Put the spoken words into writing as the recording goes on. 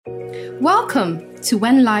Welcome to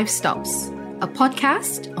When Life Stops, a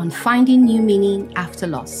podcast on finding new meaning after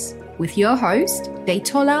loss, with your host,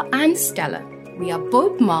 Daytola and Stella. We are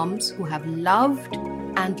both moms who have loved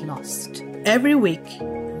and lost. Every week,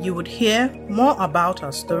 you would hear more about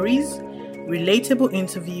our stories, relatable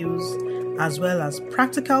interviews, as well as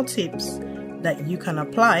practical tips that you can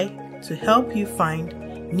apply to help you find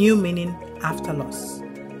new meaning after loss.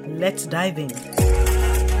 Let's dive in.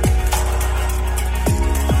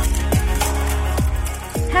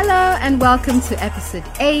 Hello and welcome to episode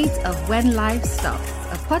 8 of When Life Stops,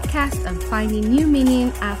 a podcast on finding new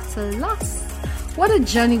meaning after loss. What a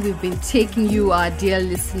journey we've been taking you, our dear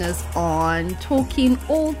listeners, on talking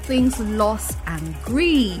all things loss and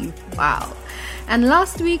grief. Wow. And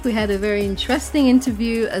last week we had a very interesting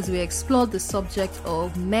interview as we explored the subject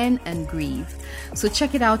of men and grief. So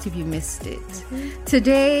check it out if you missed it.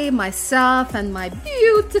 Today, myself and my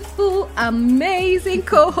beautiful, amazing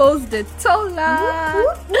co-host,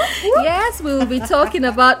 Daytola. Yes, we will be talking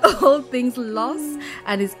about all things loss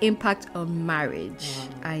and its impact on marriage.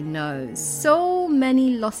 I know, so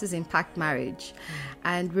many losses impact marriage.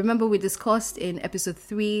 And remember, we discussed in episode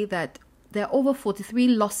 3 that there are over 43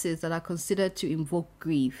 losses that are considered to invoke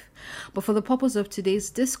grief. But for the purpose of today's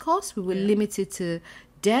discourse, we will limit it to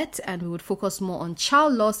death, and we would focus more on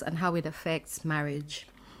child loss and how it affects marriage.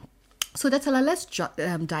 So Daytola, let's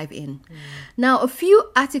dive in. Now, a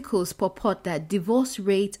few articles purport that divorce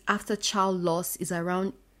rate after child loss is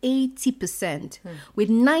around 80%, with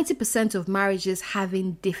 90% of marriages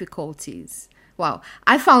having difficulties. Wow,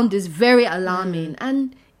 I found this very alarming,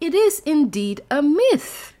 and it is indeed a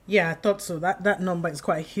myth. Yeah, I thought so. That number is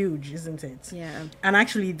quite huge, isn't it? Yeah. And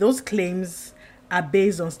actually, those claims are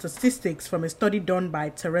based on statistics from a study done by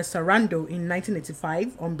Teresa Rando in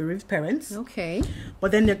 1985 on bereaved parents. Okay.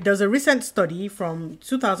 But then there's a recent study from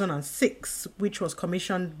 2006, which was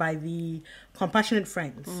commissioned by the Compassionate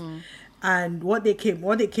Friends. And what they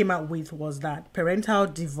came out with was that parental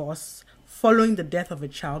divorce following the death of a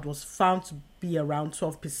child was found to be around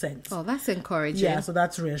 12%. Oh, that's encouraging. Yeah, so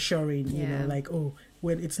that's reassuring, you know, like, oh,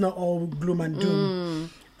 when it's not all gloom and doom.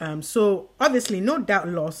 So obviously, no doubt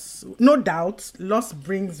loss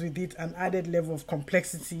brings with it an added level of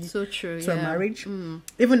complexity So true, to a marriage.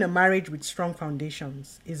 Even a marriage with strong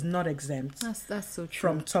foundations is not exempt That's so true.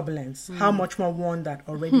 from turbulence. How much more one that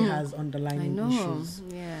already has underlying issues.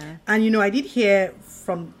 Yeah. And, you know, I did hear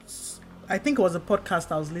from, I think it was a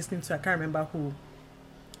podcast I was listening to, I can't remember who,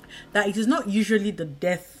 that it is not usually the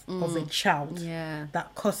death of a child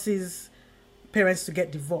that causes parents to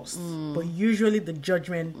get divorced, but usually the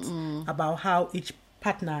judgment about how each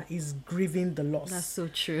partner is grieving the loss. That's so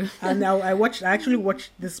true. And now I actually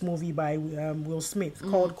watched this movie by Will Smith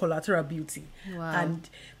called Collateral Beauty. Wow. And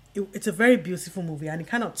it's a very beautiful movie, and it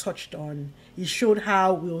kind of it showed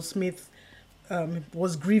how Will Smith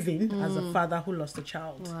was grieving as a father who lost a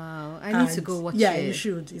child. Wow, I need to go watch it. Yeah, you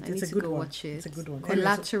should. It's a good one. Watch it. It's a good one.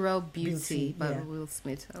 Collateral Beauty by Will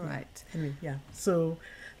Smith. All right. Anyway, yeah. So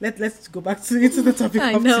let's go back into the topic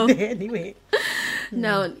of today. Anyway.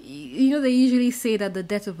 Now, you know, they usually say that the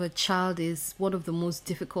death of a child is one of the most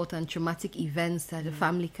difficult and traumatic events that a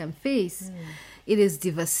family can face. It is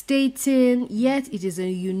devastating, yet it is a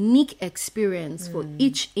unique experience for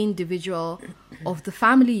each individual of the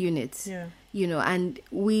family unit. Yeah. You know, and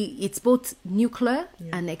it's both nuclear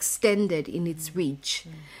and extended in its reach.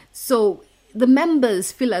 So the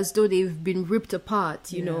members feel as though they've been ripped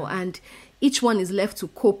apart, you know, and each one is left to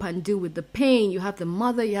cope and deal with the pain. You have the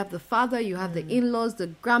mother, you have the father, you have the in-laws, the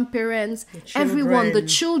grandparents, everyone, the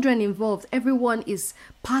children involved. Everyone is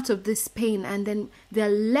part of this pain, and then they're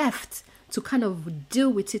left to kind of deal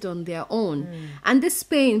with it on their own. And this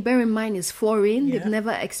pain, bear in mind, is foreign. They've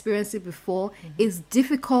never experienced it before. It's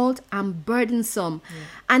difficult and burdensome,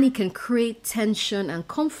 and it can create tension and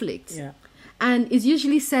conflict. Yeah. And it's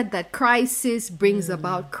usually said that crisis brings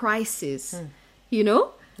about crisis, you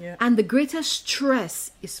know? Yeah. And the greatest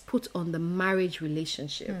stress is put on the marriage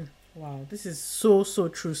relationship. Wow, this is so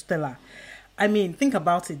true, Stella. I mean, think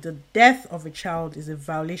about it. The death of a child is a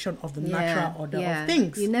violation of the natural order of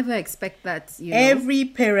things. You never expect that. You know? Every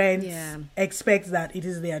parent expects that it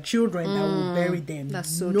is their children that will bury them. That's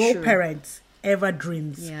so no true. parent ever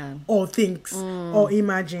dreams or thinks or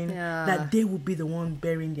imagine that they will be the one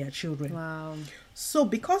burying their children. Wow. So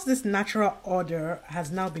because this natural order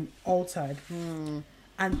has now been altered,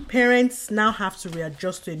 and parents now have to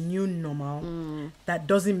readjust to a new normal that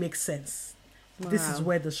doesn't make sense. This is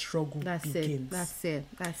where the struggle begins. That's it.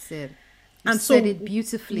 You and said so, it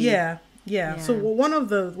beautifully. Yeah. So one of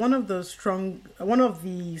the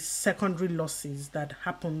secondary losses that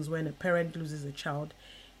happens when a parent loses a child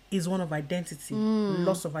is one of identity,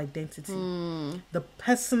 loss of identity. The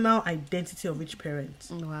personal identity of each parent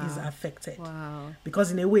is affected.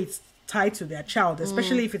 Because in a way it's tied to their child,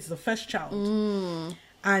 especially if it's the first child.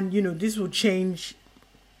 And, you know, this will change,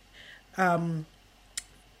 as,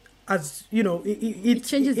 you know, it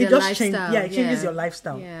changes your lifestyle. It changes your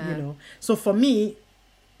lifestyle, you know. So for me,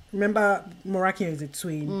 remember, Morakion is a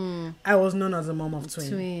twin. I was known as a mom of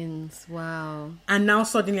twins. Wow. And now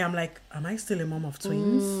suddenly I'm like, am I still a mom of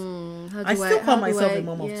twins? I still call myself a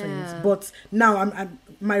mom of twins. But now I'm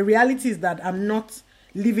my reality is that I'm not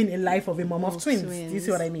living a life of a mom of twins. Do you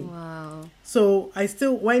see what I mean? Wow. So I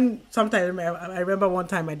still, sometimes I remember one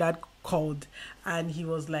time my dad called and he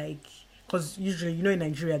was like, because usually, you know, in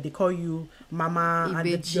Nigeria, they call you Mama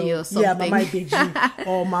Ibeji or something. Yeah, Mama Ibeji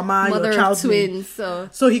or Mama Mother your child's of twins. name.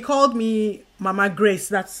 So he called me Mama Grace.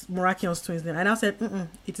 That's Morakion's twins name. And I said,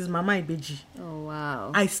 it is Mama Ibeji. Oh,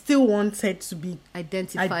 wow. I still wanted to be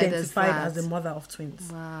identified as the mother of twins.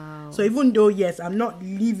 Wow. So even though, yes, I'm not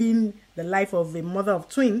living the life of a mother of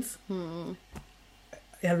twins,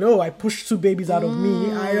 hello, I pushed 2 babies out of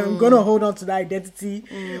me. I am going to hold on to that identity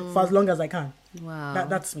for as long as I can. Wow.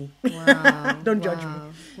 That's me. Wow. Don't judge me.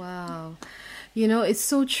 Wow. You know, it's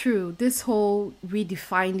so true. This whole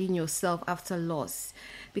redefining yourself after loss.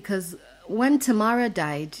 Because when Tamara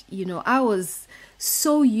died, you know, I was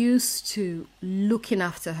so used to looking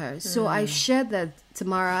after her. So I shared that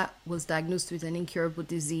Tamara was diagnosed with an incurable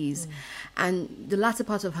disease. And the latter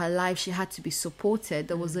part of her life, she had to be supported.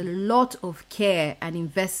 There was a lot of care and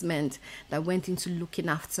investment that went into looking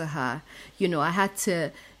after her. You know, I had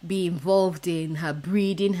to be involved in her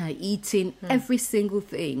breathing, her eating, every single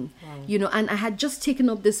thing. You know, and I had just taken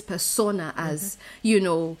up this persona as, you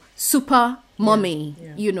know, super mommy,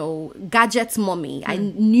 you know, gadget mommy. I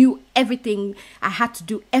knew everything. I had to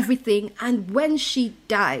do everything. And when she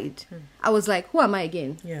died, I was like, who am I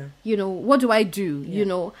again? You know, what do I do? You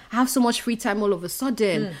know, I have so much free time all of a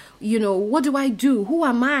sudden. You know, what do I do? Who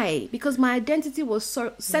am I? Because my identity was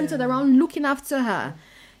centered around looking after her.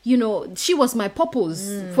 You know, she was my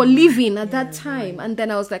purpose for living at that time. And then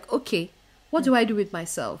I was like, okay, what do I do with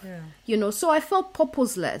myself? You know, so I felt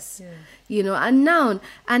purposeless, you know. And now,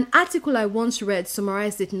 an article I once read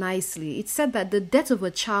summarized it nicely. It said that the death of a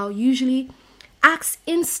child usually acts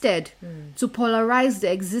instead to polarize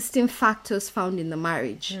the existing factors found in the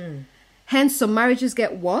marriage. Hence, some marriages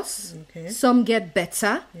get worse, some get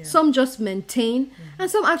better, some just maintain, and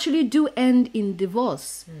some actually do end in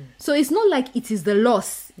divorce. So it's not like it is the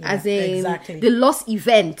loss, as in the loss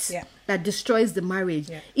event that destroys the marriage.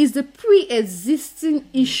 It's the pre-existing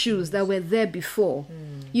issues that were there before.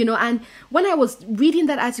 You know, and when I was reading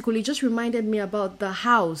that article, it just reminded me about the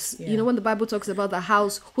house. You know, when the Bible talks about the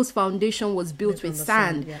house whose foundation was built with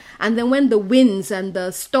sand. And then when the winds and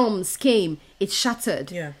the storms came, it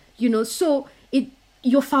shattered. You know, so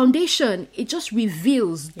your foundation, it just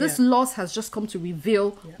reveals. This loss has just come to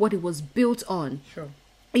reveal what it was built on.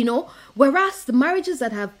 You know, whereas the marriages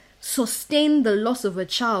that have sustained the loss of a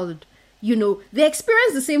child, you know, they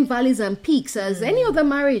experience the same valleys and peaks as any other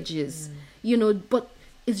marriages, you know, but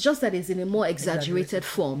it's just that it's in a more exaggerated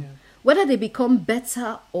form. Whether they become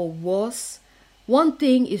better or worse, one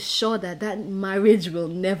thing is sure, that marriage will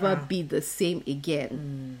never be the same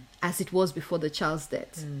again as it was before the child's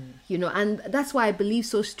death. You know, and that's why I believe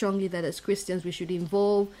so strongly that as Christians we should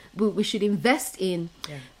invest in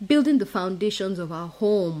building the foundations of our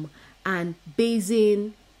home and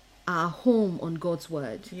basing our home on God's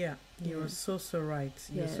word. You're so right.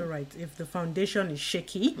 You're so right. If the foundation is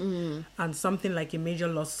shaky and something like a major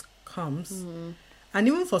loss comes, and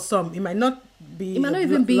even for some, it might not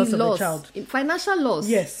even be loss of a child. Financial loss.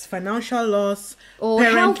 Yes, financial loss, or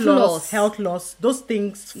parent health loss. Those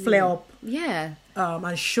things flare up.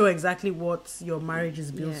 And show exactly what your marriage is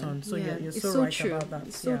built on. So you're so right about that.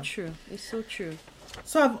 It's so true. It's so true.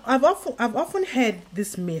 So I've often heard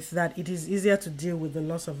this myth that it is easier to deal with the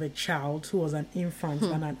loss of a child who was an infant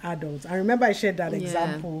than an adult. I remember I shared that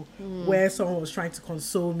example where someone was trying to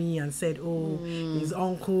console me and said, his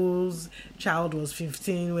uncle's child was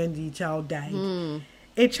 15 when the child died.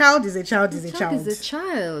 A child is a child is a child. Is a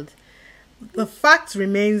child. The fact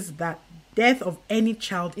remains that death of any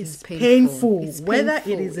child is painful. Whether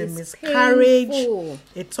it is a miscarriage,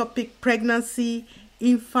 ectopic pregnancy,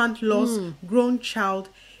 infant loss, grown child.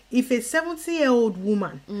 If a 70-year-old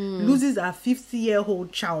woman loses a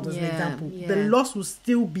 50-year-old child, as an example, the loss will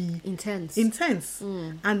still be intense.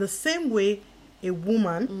 And the same way, a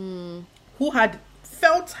woman who had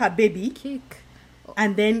felt her baby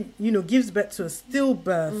and then, you know, gives birth to a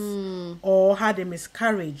stillbirth or had a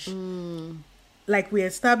miscarriage, like we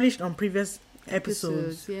established on previous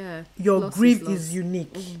episodes, yeah, your grief is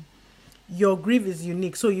unique. Your grief is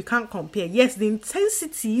unique, so you can't compare. Yes, the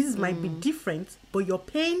intensities might be different, but your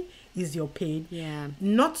pain is your pain. Yeah.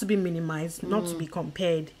 Not to be minimized, not to be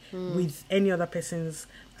compared with any other person's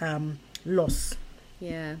loss.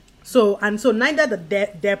 Yeah. So neither the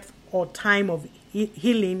depth or time of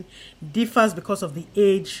healing differs because of the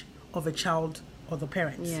age of a child or the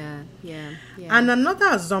parents. Yeah. And another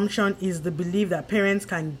assumption is the belief that parents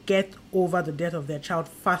can get over the death of their child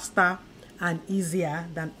faster and easier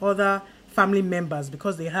than other family members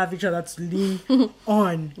because they have each other to lean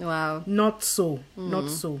on. Wow. Not so. Not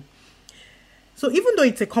so. So even though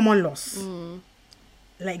it's a common loss,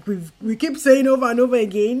 like we keep saying over and over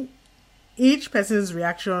again, each person's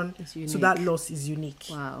reaction to that loss is unique.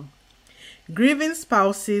 Wow. Grieving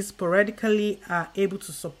spouses sporadically are able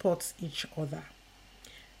to support each other,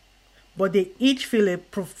 but they each feel a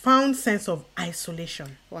profound sense of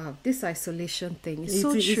isolation. Wow, this isolation thing is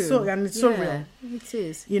so true. It's so real. It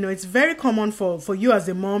is. It's very common for you as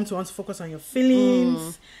a mom to want to focus on your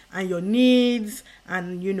feelings and your needs,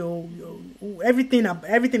 and everything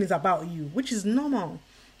is about you, which is normal,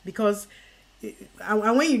 because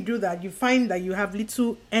and when you do that, you find that you have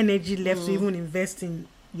little energy left to even invest in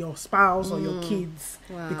your spouse or your kids,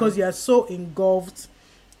 because you are so engulfed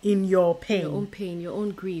in your pain. Your own pain, your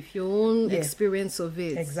own grief, your own experience of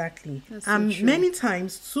it. Exactly. And so many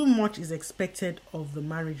times, too much is expected of the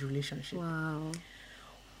marriage relationship. Wow.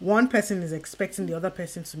 One person is expecting the other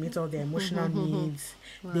person to meet all their emotional needs.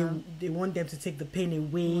 Wow. They want them to take the pain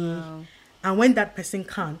away. Wow. And when that person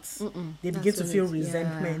can't, they begin to feel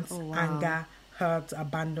resentment, wow. anger, hurt,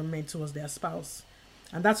 abandonment towards their spouse.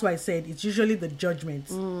 And that's why I said it's usually the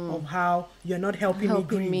judgment of how you're not helping me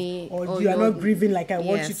grieve, or you are not grieving like I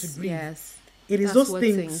want you to grieve. Yes. It is That's those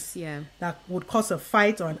things that would cause a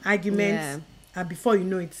fight or an argument. Yeah. And before you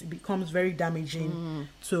know it, it becomes very damaging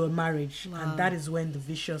to a marriage. Wow. And that is when the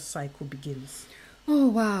vicious cycle begins. Oh,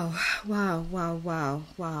 wow.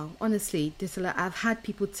 Honestly, I've had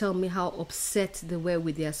people tell me how upset they were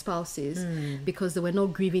with their spouses because they were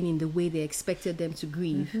not grieving in the way they expected them to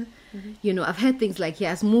grieve. I've heard things like he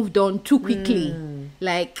has moved on too quickly.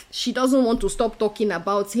 Like, she doesn't want to stop talking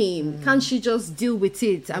about him. Can't she just deal with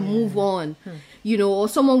it and move on? Or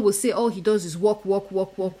someone will say, all he does is work.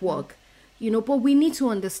 But we need to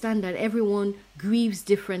understand that everyone grieves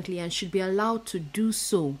differently and should be allowed to do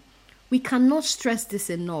so. We cannot stress this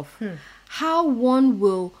enough. How one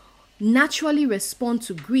will naturally respond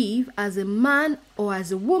to grief as a man or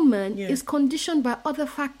as a woman is conditioned by other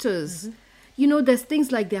factors. There's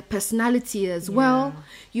things like their personality as well.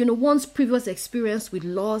 One's previous experience with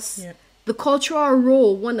loss, the cultural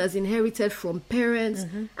role one has inherited from parents,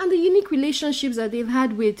 and the unique relationships that they've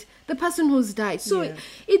had with the person who's died. So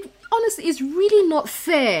it honestly is really not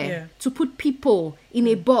fair to put people in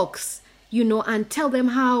a box, and tell them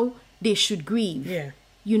how they should grieve,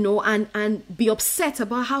 and be upset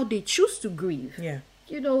about how they choose to grieve.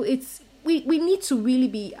 It's we need to really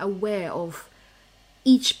be aware of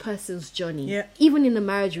each person's journey, even in a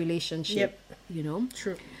marriage relationship.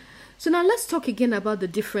 True. So now let's talk again about the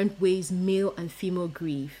different ways male and female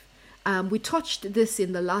grieve. We touched this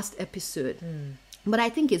in the last episode. But I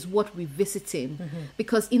think it's worth revisiting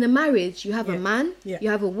because in a marriage, you have a man,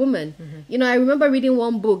 you have a woman. I remember reading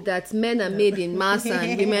one book that men are made in Mars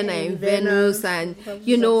and women are in Venus. And,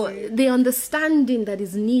 the understanding that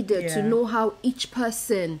is needed to know how each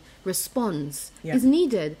person responds is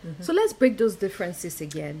needed. So let's break those differences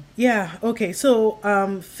again. Yeah, okay. So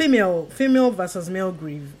female versus male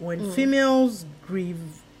grief. When females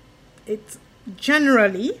grieve, it's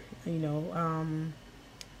generally,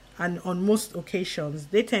 and on most occasions,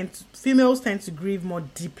 females tend to grieve more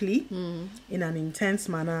deeply in an intense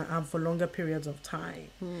manner and for longer periods of time.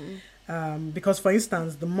 Because, for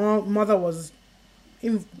instance, the mother was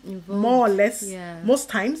more or less, most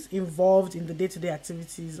times, involved in the day-to-day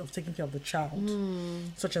activities of taking care of the child,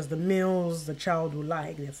 such as the meals the child will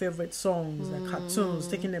like, their favorite songs, their cartoons,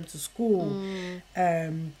 taking them to school,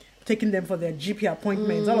 taking them for their GP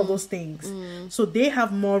appointments, all of those things. So they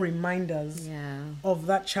have more reminders of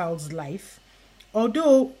that child's life.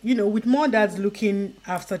 Although, with more dads looking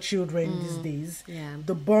after children these days,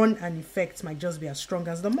 the bond and effects might just be as strong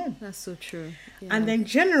as the mom. That's so true. And then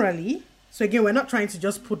generally, so again, we're not trying to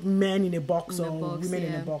just put men in a box or women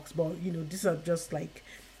in a box, but, these are just like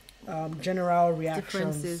general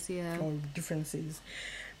reactions or differences.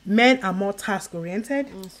 Men are more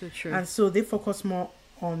task-oriented. So true. And so they focus more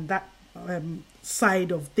on that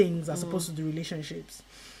side of things as opposed to the relationships.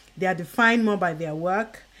 They are defined more by their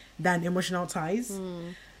work than emotional ties.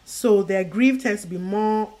 So their grief tends to be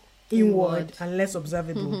more inward and less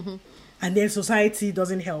observable. And then society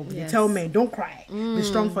doesn't help. They tell men, don't cry. Be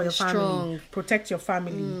strong for your family. Protect your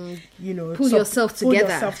family. You know, pull yourself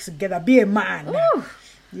together. Be a man. Ooh.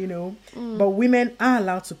 You know, but women are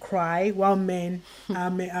allowed to cry while men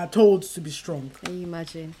are told to be strong. Can you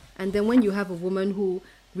imagine? And then when you have a woman who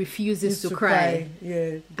refuses to cry,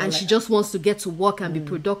 and she just wants to get to work and be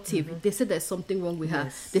productive, they say there's something wrong with her.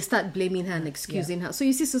 They start blaming her and excusing her. So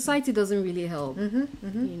you see, society doesn't really help. You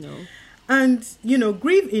know, and you know,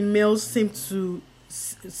 grief in males seem to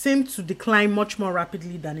decline much more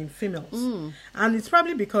rapidly than in females, and it's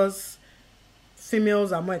probably because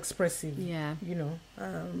females are more expressive. You know,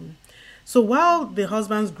 so while the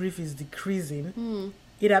husband's grief is decreasing,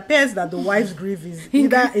 it appears that the wife's grief is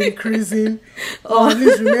either increasing or at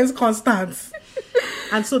least remains constant.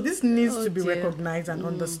 And so this needs to be recognized and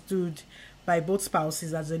understood by both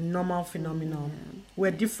spouses as a normal phenomenon.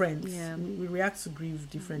 We're different. We react to grief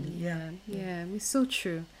differently. It's so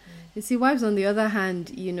true. You see, wives, on the other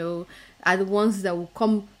hand, you know, are the ones that will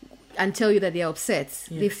come and tell you that they're upset.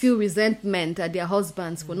 They feel resentment at their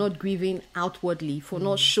husbands for not grieving outwardly, for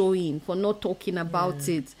not showing, for not talking about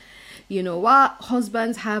it. You know, while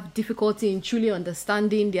husbands have difficulty in truly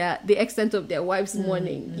understanding the extent of their wife's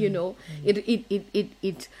mourning, you know,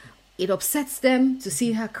 it upsets them to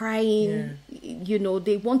see her crying. You know,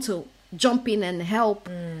 they want to jump in and help,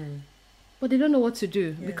 but they don't know what to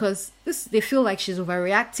do because they feel like she's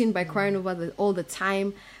overreacting by crying over all the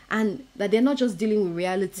time, and that they're not just dealing with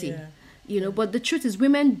reality. You know, but the truth is,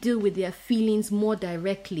 women deal with their feelings more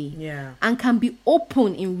directly, and can be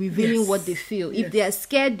open in revealing what they feel. If they are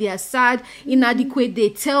scared, they are sad, inadequate, they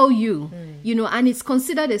tell you. You know, and it's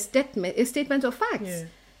considered a statement of facts.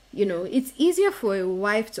 You know, it's easier for a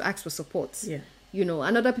wife to ask for support. You know,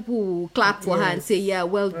 and other people will clap for her and say,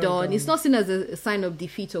 well done. It's not seen as a sign of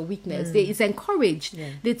defeat or weakness. It's encouraged.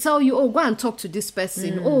 They tell you, oh, go and talk to this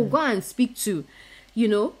person. Oh, go and speak to, you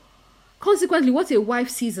know. Consequently, what a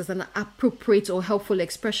wife sees as an appropriate or helpful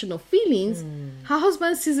expression of feelings, her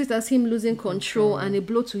husband sees it as him losing control and a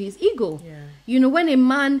blow to his ego. You know, when a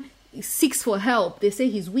man seeks for help, they say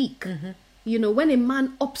he's weak. You know, when a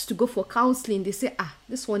man opts to go for counseling, they say,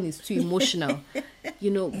 this one is too emotional.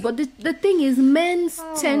 You know, but the thing is, males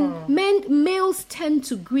tend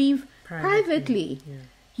to grieve privately.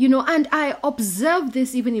 You know, and I observed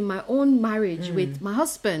this even in my own marriage with my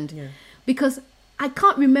husband, because I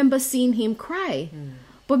can't remember seeing him cry.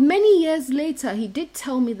 But many years later, he did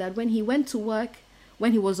tell me that when he went to work,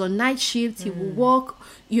 when he was on night shift, he would walk,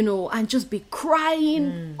 you know, and just be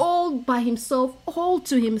crying all by himself, all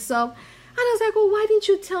to himself. And I was like, oh, why didn't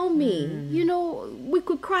you tell me? You know, we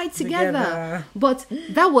could cry together. But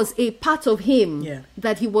that was a part of him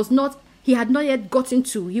that he had not yet gotten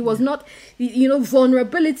to. He was not, you know,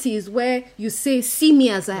 vulnerabilities where you say, see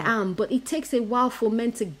me as I am. But it takes a while for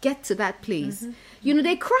men to get to that place. You know,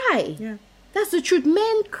 they cry. That's the truth.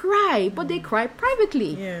 Men cry, but they cry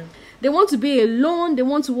privately. They want to be alone. They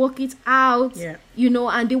want to work it out, you know,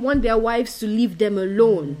 and they want their wives to leave them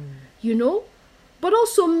alone, you know. But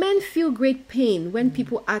also men feel great pain when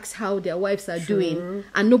people ask how their wives are doing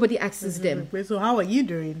and nobody asks them. So how are you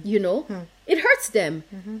doing? You know, it hurts them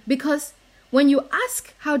because when you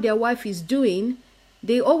ask how their wife is doing,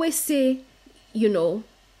 they always say, you know,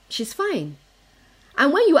 she's fine.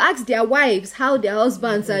 And when you ask their wives how their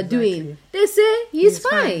husbands are doing, they say he's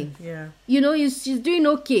fine. You know, she's doing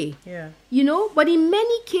okay. You know, but in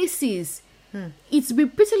many cases, it's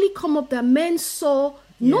repeatedly come up that men saw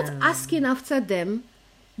not asking after them,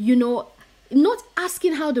 you know, not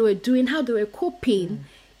asking how they were doing, how they were coping.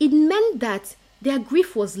 It meant that their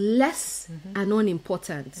grief was less and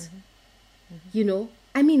unimportant. You know,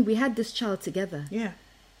 I mean, we had this child together.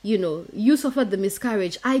 You know, you suffered the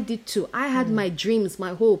miscarriage. I did too. I had my dreams,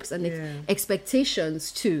 my hopes and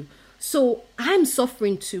expectations too. So I'm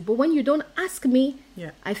suffering too. But when you don't ask me,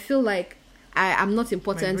 I feel like I'm not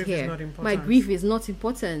important here. My grief is not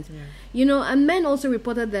important. You know, and men also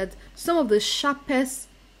reported that some of the sharpest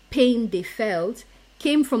pain they felt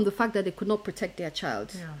came from the fact that they could not protect their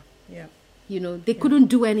child. You know, they couldn't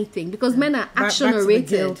do anything because men are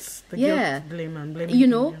action-oriented. The guilt, blame and blaming. You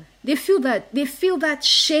know, they feel that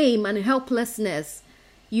shame and helplessness,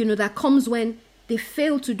 you know, that comes when they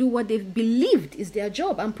fail to do what they've believed is their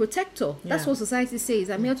job and protector. That's what society says.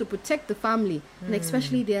 I'm here to protect the family and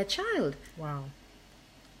especially their child.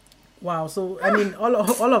 Wow. So, I mean, all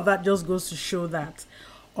of that just goes to show that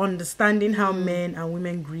understanding how men and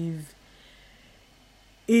women grieve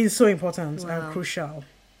is so important and crucial.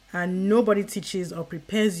 and nobody teaches or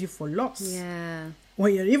prepares you for loss. Yeah.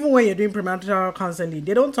 When you're doing premarital counseling,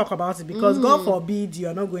 they don't talk about it because God forbid you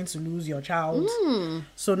are not going to lose your child.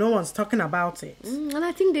 So no one's talking about it. And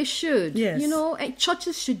I think they should. Yes. You know,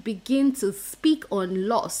 churches should begin to speak on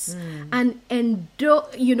loss and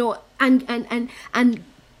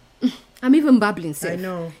I'm even babbling, Seth. I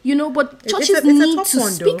know. You know, but churches need to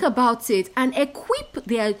speak about it and equip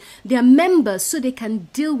their members so they can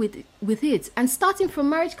deal with it, and starting from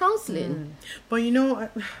marriage counseling. But you know,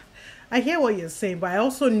 I hear what you're saying, but I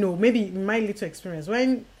also know, maybe in my little experience,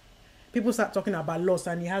 when people start talking about loss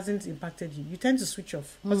and it hasn't impacted you, you tend to switch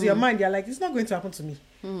off. Because in your mind, you're like, it's not going to happen to me.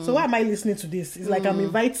 So why am I listening to this? It's like I'm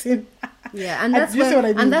inviting. Yeah, and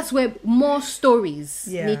that's where more stories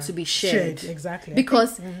need to be shared. Exactly.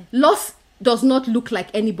 Because loss does not look like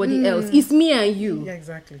anybody else. It's me and you. Yeah,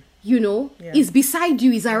 exactly. You know, it's beside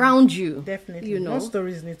you, it's around you. Definitely. You know, more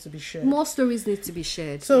stories need to be shared. More stories need to be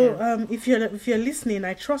shared. So, if you're listening,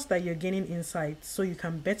 I trust that you're gaining insight so you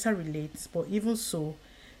can better relate. But even so,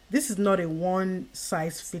 this is not a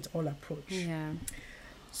one-size-fits-all approach. Yeah.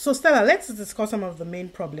 So, Stella, let's discuss some of the main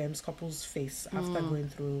problems couples face after going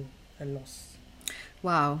through a loss.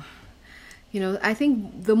 Wow. You know, I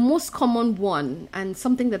think the most common one, and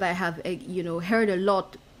something that I have, heard a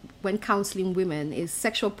lot when counseling women, is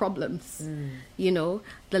sexual problems. You know,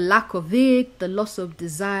 the lack of it, the loss of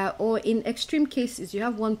desire, or in extreme cases, you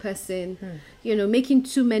have one person, making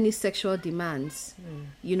too many sexual demands.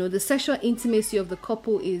 You know, the sexual intimacy of the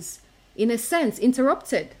couple is, in a sense,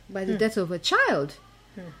 interrupted by the death of a child.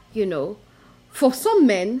 You know, for some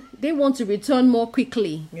men, they want to return more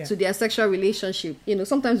quickly to their sexual relationship, you know,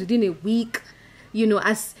 sometimes within a week, you know,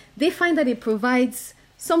 as they find that it provides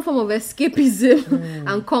some form of escapism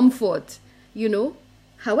and comfort, you know.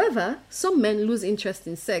 However, some men lose interest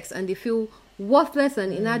in sex and they feel worthless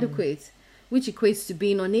and inadequate, which equates to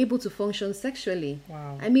being unable to function sexually.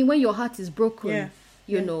 Wow. I mean, when your heart is broken,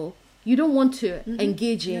 you know, you don't want to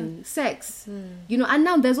engage in sex, you know. And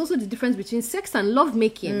now there's also the difference between sex and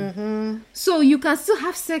lovemaking. So you can still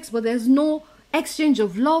have sex, but there's no exchange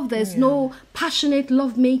of love. There's no passionate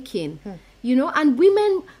lovemaking, you know. And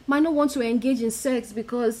women might not want to engage in sex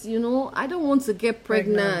because, you know, I don't want to get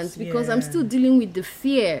pregnant because I'm still dealing with the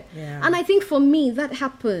fear. And I think for me that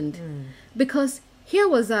happened because here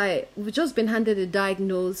was we've just been handed a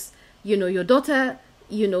diagnosis, you know, your daughter,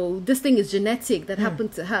 you know, this thing is genetic that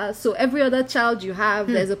happened to her. So every other child you have,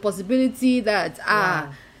 there's a possibility that,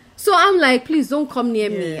 So I'm like, please don't come near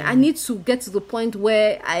me. I need to get to the point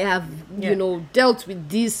where I have, you know, dealt with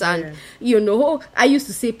this. And, you know, I used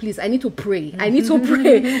to say, please, I need to pray. I need to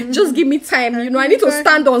pray. Just give me time. You know, I need to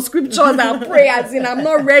stand on scriptures and pray, as in I'm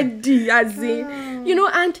not ready, as in, you know.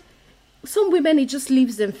 And some women, it just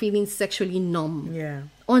leaves them feeling sexually numb.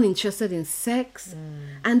 Uninterested in sex,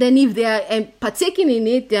 and then if they are partaking in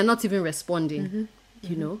it, they are not even responding,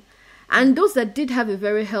 you know. And those that did have a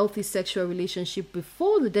very healthy sexual relationship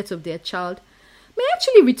before the death of their child may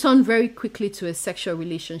actually return very quickly to a sexual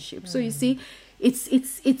relationship. So you see, it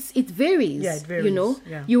varies. It varies. You know,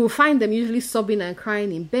 you will find them usually sobbing and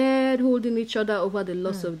crying in bed, holding each other over the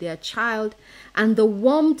loss of their child, and the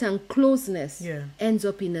warmth and closeness ends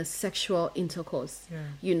up in a sexual intercourse.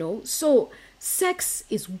 You know, so sex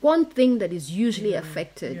is one thing that is usually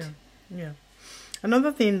affected.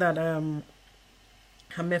 Another thing that I'm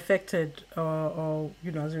affected or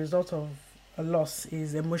you know, as a result of a loss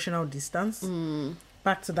is emotional distance.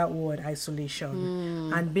 Back to that word,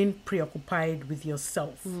 isolation, and being preoccupied with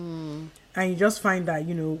yourself. And you just find that,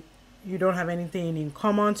 you know, you don't have anything in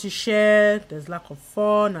common to share. There's lack of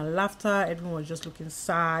fun and laughter. Everyone's just looking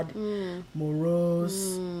sad,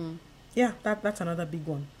 morose. Yeah, that's another big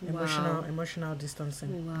one. Emotional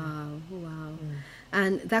distancing. Wow.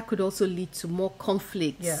 And that could also lead to more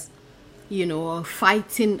conflicts. You know, or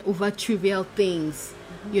fighting over trivial things,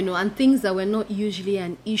 you know, and things that were not usually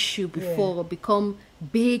an issue before become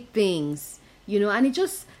big things, you know. And it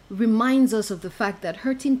just reminds us of the fact that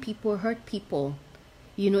hurting people hurt people,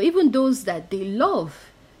 you know, even those that they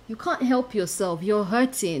love. You can't help yourself, you're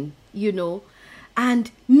hurting, you know.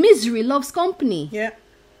 And misery loves company.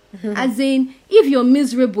 As in, if you're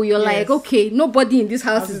miserable, you're like, okay, nobody in this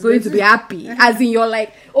house is going to be happy. As in, you're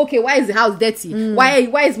like, okay, why is the house dirty? Why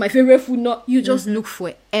is my favorite food not? You just look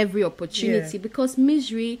for every opportunity because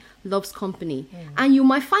misery loves company. And you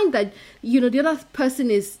might find that, you know, the other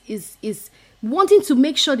person is wanting to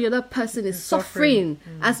make sure the other person is suffering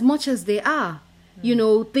as much as they are. You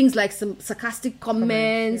know, things like some sarcastic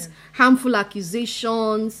comments, harmful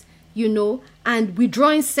accusations, you know, and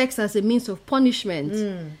withdrawing sex as a means of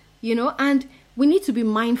punishment. You know, and we need to be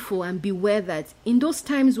mindful and beware that in those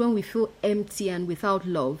times when we feel empty and without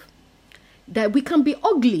love, that we can be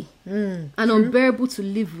ugly and unbearable to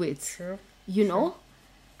live with, you know?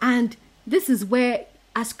 And this is where,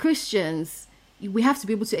 as Christians, we have to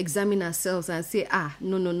be able to examine ourselves and say,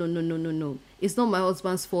 no. It's not my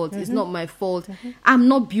husband's fault. It's not my fault. I'm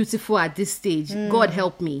not beautiful at this stage. God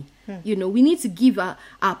help me. You know, we need to give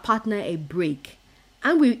our partner a break.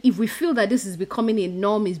 And if we feel that this is becoming a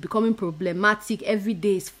norm, it's becoming problematic, every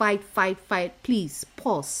day is fight, please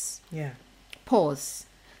pause. Yeah. Pause.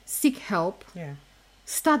 Seek help. Yeah.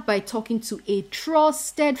 Start by talking to a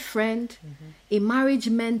trusted friend, a marriage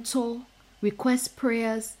mentor, request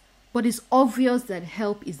prayers, but it's obvious that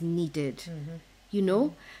help is needed. You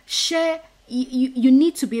know, share, you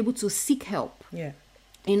need to be able to seek help. Yeah.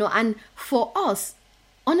 You know, and for us,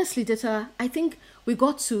 honestly, Deta, I think we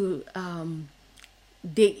got to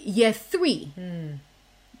the year 3.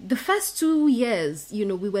 The first 2 years, you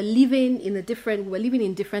know, we were living in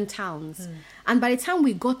different towns. And by the time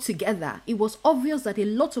we got together, it was obvious that a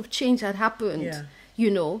lot of change had happened. Yeah. You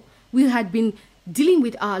know, we had been dealing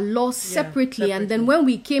with our loss separately. And then when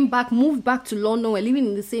we came back, moved back to London, we're living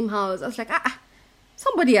in the same house. I was like,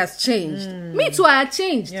 somebody has changed. Me too, I had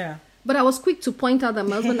changed. Yeah. But I was quick to point out that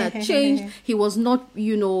my husband had changed. He was not,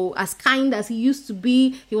 you know, as kind as he used to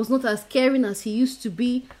be. He was not as caring as he used to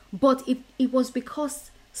be. But it was because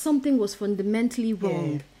something was fundamentally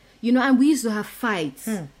wrong. Yeah. You know, and we used to have fights.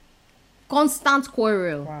 Constant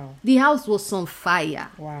quarrel. Wow. The house was on fire.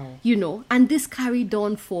 Wow. You know, and this carried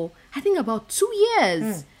on for, I think, about 2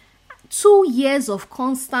 years. 2 years of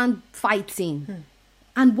constant fighting.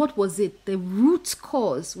 And what was it? The root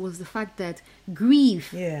cause was the fact that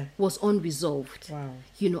grief was unresolved. Wow.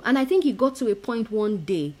 You know, and I think it got to a point one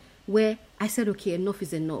day where I said, okay, enough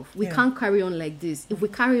is enough. We can't carry on like this. If we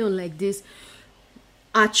carry on like this,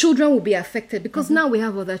 our children will be affected because now we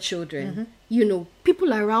have other children. You know,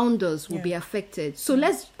 people around us will be affected. So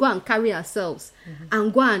let's go and carry ourselves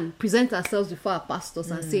and go and present ourselves before our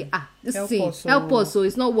pastors and say, this thing, help us, so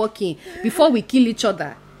it's not working, before we kill each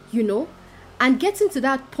other, you know. And getting to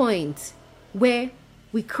that point where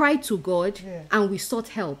we cried to God and we sought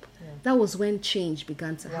help, that was when change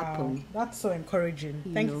began to happen. That's so encouraging.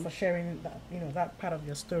 Thank you for sharing that, you know, that part of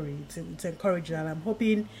your story. It's encouraging, and I'm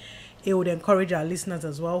hoping it would encourage our listeners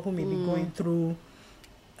as well who may be going through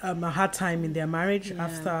a hard time in their marriage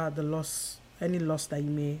after any loss that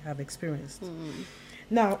you may have experienced.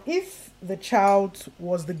 Now, if the child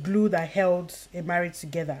was the glue that held a marriage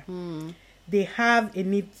together, they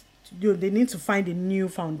need to find a new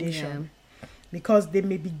foundation because they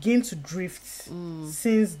may begin to drift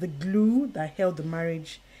since the glue that held the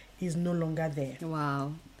marriage is no longer there.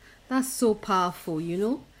 Wow. That's so powerful, you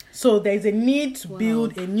know? So there's a need to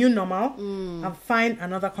build a new normal and find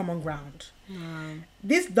another common ground.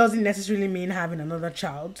 This doesn't necessarily mean having another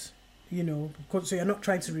child, you know, so you're not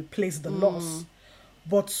trying to replace the loss.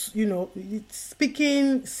 But, you know,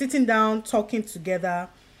 sitting down, talking together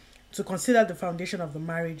to consider the foundation of the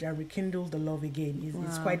marriage and rekindle the love again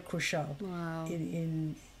is quite crucial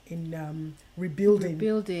in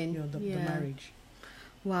rebuilding you know, the marriage.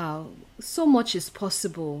 Wow. So much is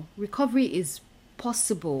possible. Recovery is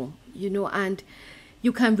possible, you know, and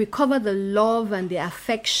you can recover the love and the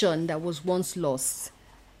affection that was once lost.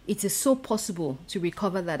 It is so possible to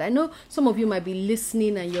recover that. I know some of you might be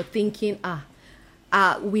listening and you're thinking,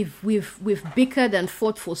 we've bickered and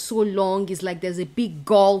fought for so long. It's like there's a big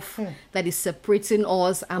gulf that is separating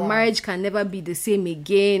us. Our marriage can never be the same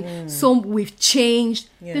again. So we've changed.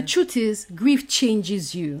 The truth is, grief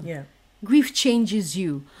changes you. Grief changes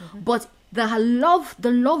you. But the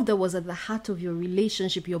love that was at the heart of your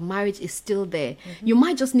relationship, your marriage, is still there. You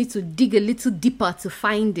might just need to dig a little deeper to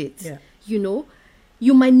find it. You know,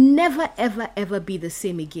 you might never, ever, ever be the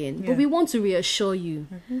same again. But we want to reassure you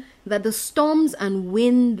that the storms and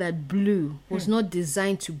wind that blew was not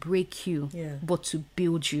designed to break you, but to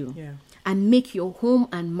build you and make your home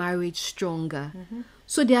and marriage stronger.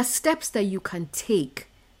 So there are steps that you can take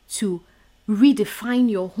to redefine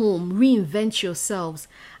your home, reinvent yourselves,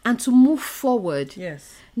 and to move forward.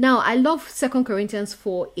 Now, I love 2 Corinthians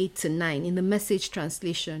 4:8-9 in the Message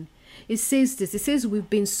translation. It says this. It says, we've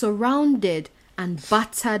been surrounded and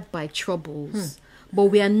battered by troubles, but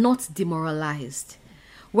we are not demoralized.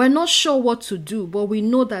 We're not sure what to do, but we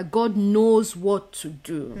know that God knows what to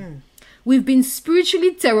do. We've been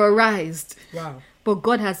spiritually terrorized, but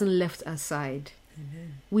God hasn't left our side.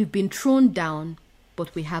 We've been thrown down,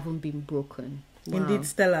 but we haven't been broken. Indeed,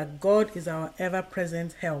 Stella, God is our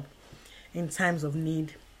ever-present help in times of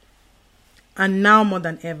need, and now more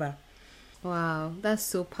than ever. Wow, that's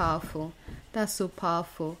so powerful. That's so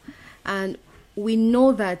powerful. And we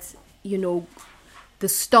know that, the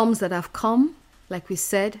storms that have come, like we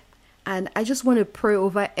said, and I just want to pray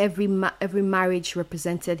over every marriage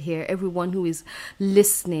represented here, everyone who is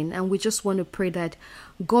listening. And we just want to pray that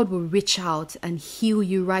God will reach out and heal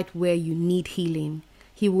you right where you need healing.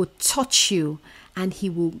 He will touch you and he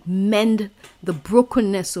will mend the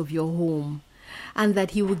brokenness of your home. And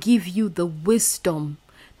that he will give you the wisdom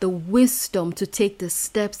to take the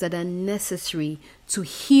steps that are necessary to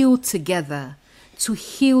heal together,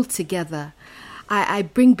 I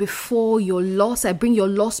bring before your loss, I bring your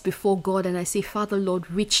loss before God, and I say, Father,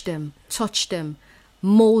 Lord, reach them, touch them,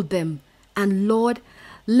 mold them, and Lord,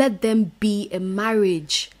 let them be a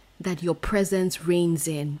marriage that your presence reigns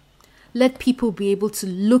in. Let people be able to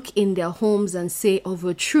look in their homes and say, of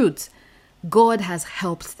a truth, God has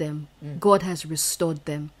helped them. God has restored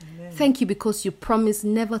them. Amen. Thank you because you promised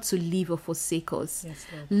never to leave or forsake us. Yes,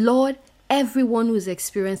 Lord, everyone who is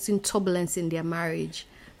experiencing turbulence in their marriage,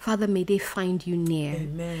 Father, may they find you near.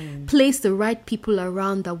 Amen. Place the right people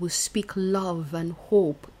around that will speak love and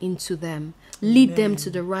hope into them. Lead them to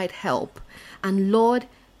the right help. And Lord,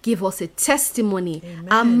 give us a testimony.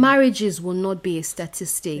 Amen. Our marriages will not be a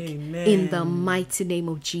statistic. Amen. In the mighty name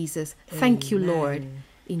of Jesus. Thank you, Lord.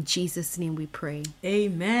 In Jesus' name we pray.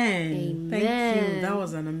 Amen. Amen. Thank you. That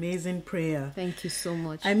was an amazing prayer. Thank you so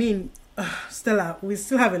much. I mean, Stella, we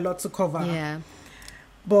still have a lot to cover. Yeah.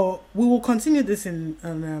 But we will continue this in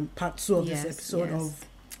part 2 of this episode.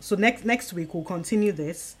 So next week we'll continue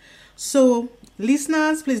this. So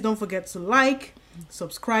listeners, please don't forget to like,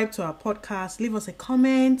 subscribe to our podcast, leave us a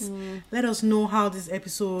comment. Let us know how this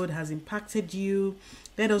episode has impacted you.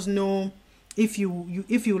 Let us know if you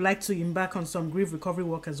would like to embark on some grief recovery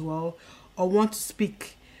work as well, or want to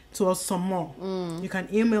speak to us some more. You can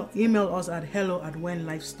email us at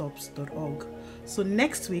hello@whenlifestops.org. So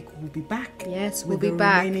next week we'll be back. Yes, we'll with be the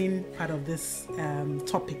back. remaining part of this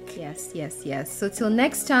topic. Yes. So till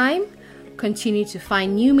next time, continue to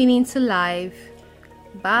find new meaning to life.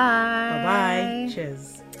 Bye. Bye-bye.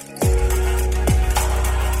 Cheers.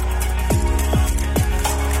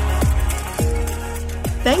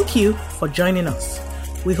 Thank you for joining us.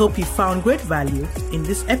 We hope you found great value in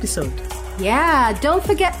this episode. Yeah, don't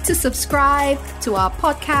forget to subscribe to our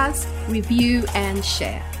podcast, review, and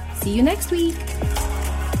share. See you next week.